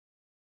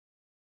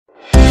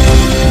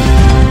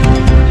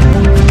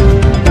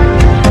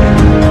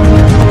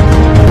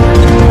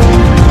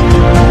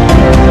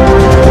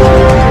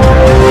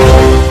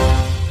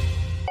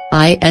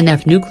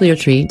INF nuclear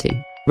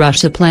treaty,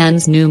 Russia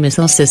plans new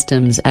missile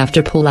systems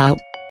after pullout.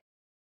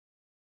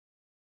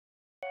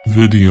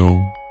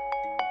 Video.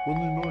 When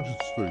the United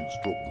States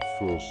dropped the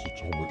first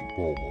atomic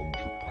bomb on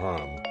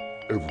Japan,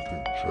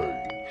 everything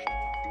changed.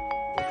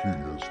 A few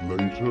years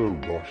later,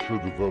 Russia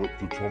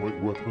developed atomic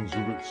weapons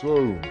of its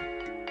own,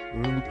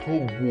 and in the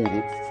Cold War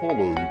that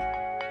followed,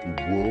 the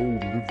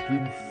world lived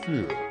in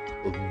fear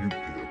of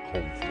nuclear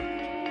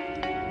conflict.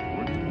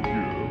 When you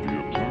hear the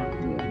attack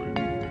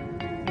warning,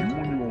 you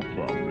and your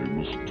family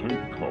must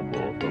take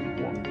cover at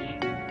once.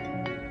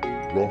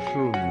 Russia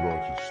and the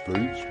United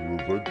States were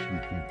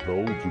eventually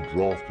compelled to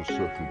draft a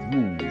set of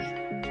rules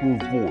to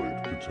avoid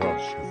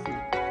catastrophe.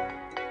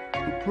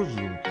 But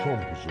President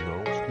Trump has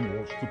announced he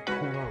wants to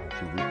pull out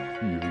of a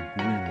key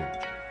agreement,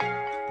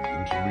 the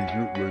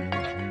Intermediate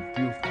Range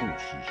Nuclear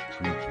Forces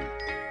Treaty.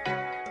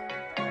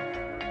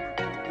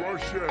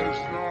 Russia has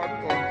not,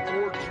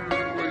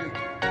 unfortunately,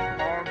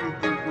 honored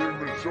the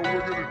agreement, so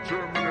we're going to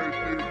terminate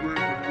the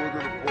agreement. We're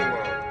going to pull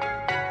out.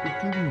 But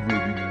do we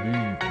really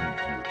need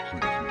nuclear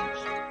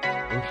treaties?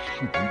 Or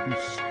should we be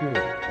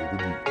scared of a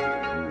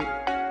nuclear war?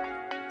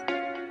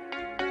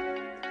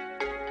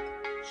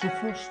 So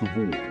first of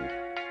all,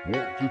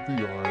 what did the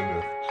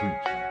INF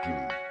Treaty do?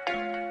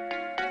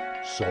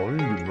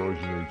 Signed in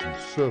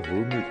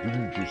 1987, it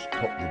didn't just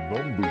cut the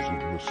numbers of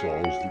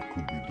missiles that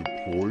could be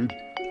deployed,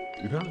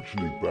 it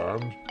actually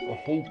banned a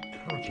whole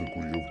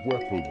category of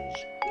weapons,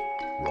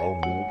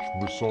 ground-launched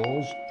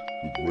missiles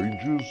with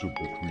ranges of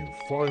between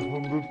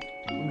 500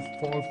 and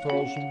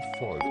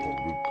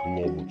 5,500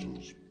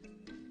 kilometers.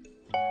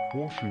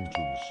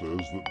 Washington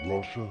says that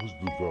Russia has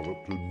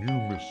developed a new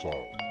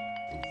missile,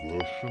 a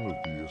version of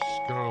the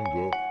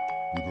Iskander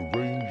with a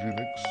range in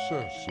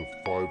excess of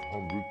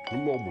 500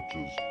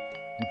 kilometers,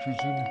 which is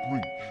in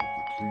breach of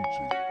the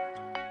treaty.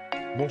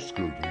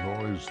 Moscow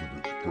denies that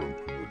it's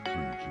broken the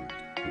treaty,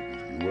 but the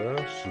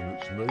US and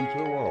its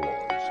NATO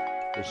allies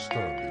are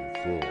standing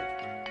firm.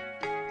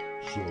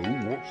 So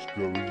what's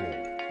going on?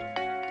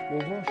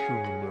 Well, Russia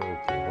and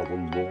America have a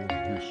long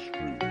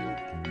history of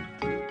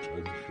nuclear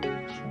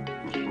tensions.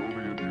 The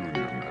Soviet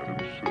Union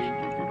had insisted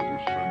that it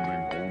was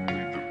sending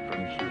only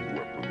defensive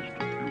weapons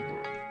to Cuba.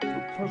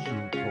 But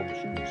President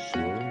Trump's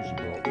concerns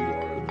about the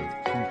INF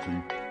Treaty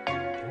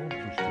aren't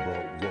just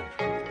about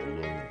Russia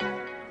alone.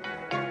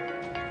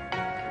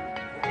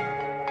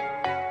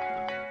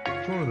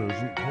 China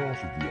isn't part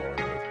of the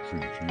INF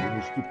Treaty and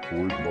has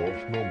deployed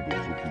large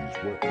numbers of these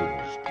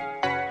weapons.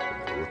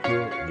 America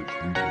and its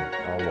regional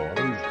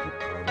allies,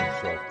 Japan and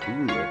South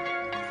Korea,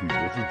 feel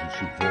at a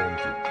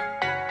disadvantage.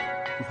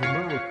 If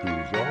America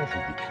is out of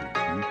the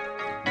treaty,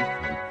 it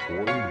can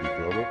deploy and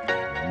develop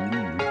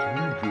new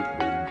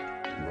intermediate-range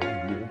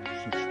ground-launched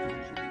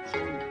systems of its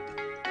own.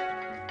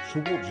 So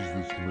what does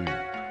this mean?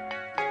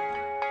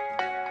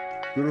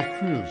 There are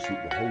fears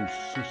that the whole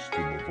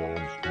system of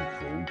arms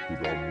control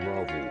could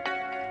unravel.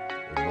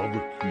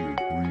 Another key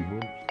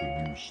agreement, the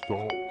New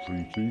START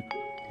Treaty,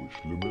 which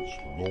limits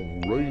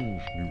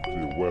long-range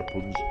nuclear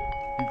weapons,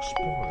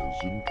 expires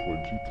in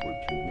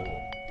 2021.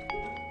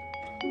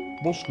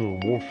 Moscow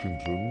and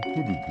Washington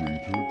could agree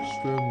to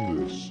extend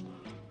this,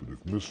 but if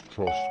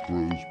mistrust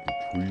grows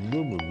between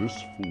them and this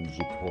falls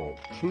apart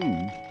too,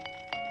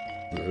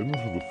 then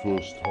for the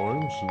first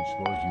time since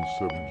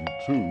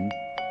 1972,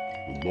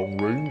 the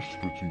long-range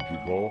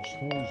strategic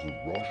arsenals of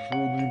Russia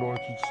and the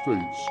United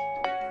States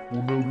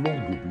will no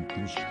longer be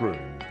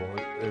constrained by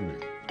any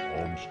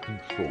arms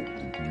control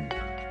agreement.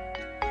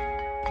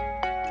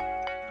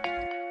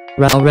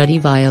 Already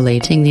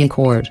violating the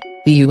accord,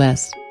 the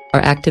U.S.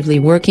 are actively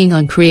working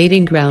on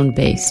creating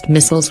ground-based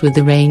missiles with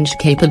a range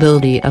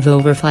capability of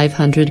over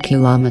 500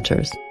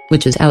 kilometers,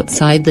 which is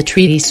outside the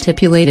treaty's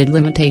stipulated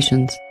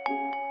limitations.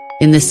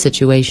 In this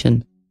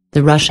situation,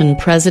 the Russian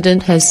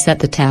president has set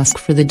the task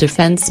for the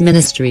defense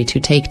ministry to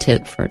take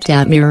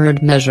tit-for-tat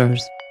mirrored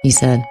measures, he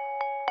said.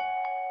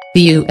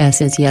 The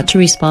U.S. is yet to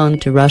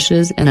respond to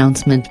Russia's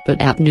announcement,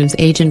 but AP news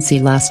agency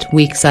last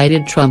week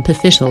cited Trump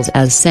officials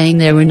as saying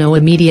there were no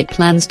immediate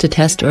plans to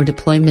test or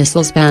deploy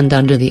missiles banned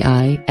under the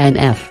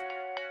INF.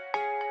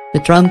 The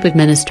Trump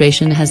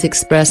administration has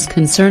expressed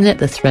concern at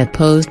the threat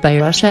posed by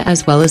Russia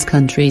as well as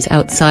countries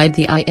outside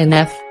the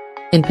INF,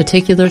 in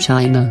particular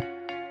China.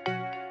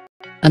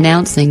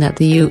 Announcing that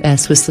the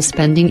U.S. was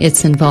suspending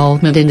its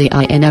involvement in the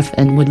INF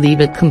and would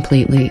leave it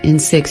completely in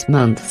 6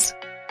 months,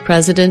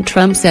 President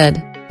Trump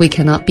said, "We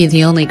cannot be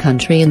the only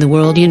country in the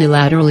world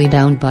unilaterally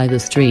bound by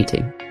this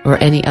treaty, or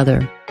any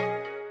other."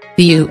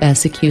 The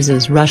U.S.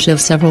 accuses Russia of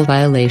several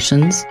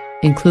violations,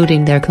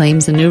 including their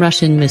claims a new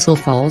Russian missile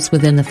falls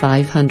within the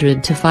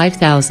 500 to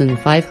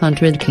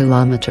 5,500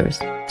 kilometers,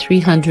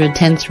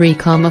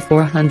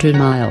 310.400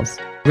 miles,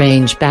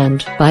 range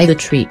banned by the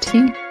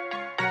treaty.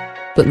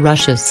 But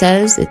Russia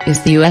says it is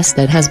the U.S.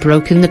 that has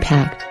broken the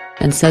pact,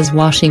 and says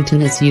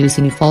Washington is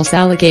using false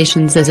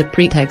allegations as a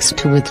pretext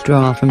to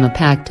withdraw from a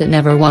pact it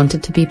never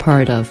wanted to be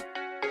part of.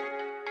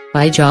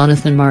 By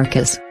Jonathan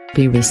Marcus,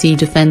 BBC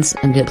Defense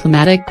and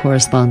Diplomatic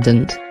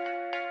Correspondent.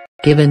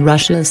 given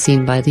Russia is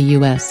seen by the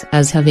US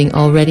as having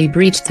already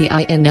breached the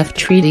INF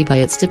Treaty by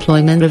its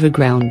deployment of a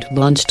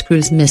ground-launched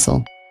cruise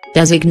missile.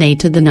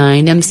 Designated the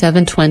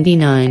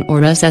 9M729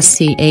 or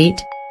SSC-8,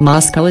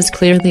 Moscow is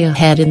clearly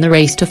ahead in the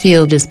race to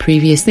field its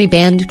previously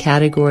banned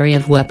category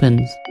of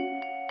weapons.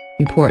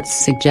 Reports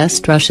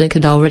suggest Russia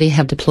could already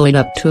have deployed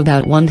up to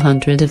about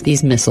 100 of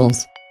these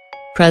missiles.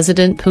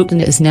 President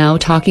Putin is now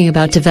talking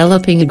about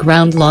developing a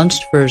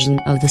ground-launched version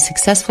of the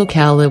successful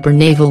Kalibr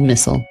naval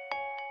missile.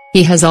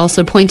 He has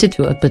also pointed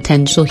to a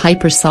potential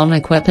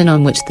hypersonic weapon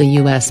on which the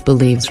US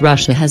believes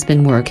Russia has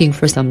been working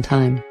for some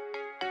time.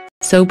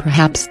 So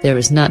perhaps there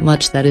is not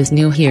much that is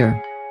new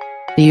here.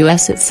 The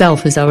US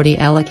itself is already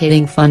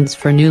allocating funds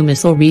for new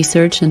missile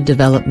research and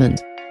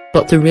development.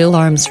 But the real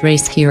arms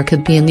race here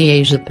could be in the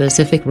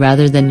Asia-Pacific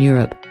rather than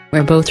Europe,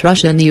 where both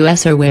Russia and the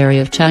US are wary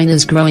of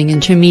China's growing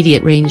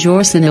intermediate-range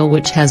arsenal,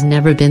 which has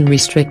never been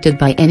restricted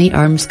by any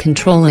arms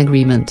control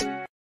agreement.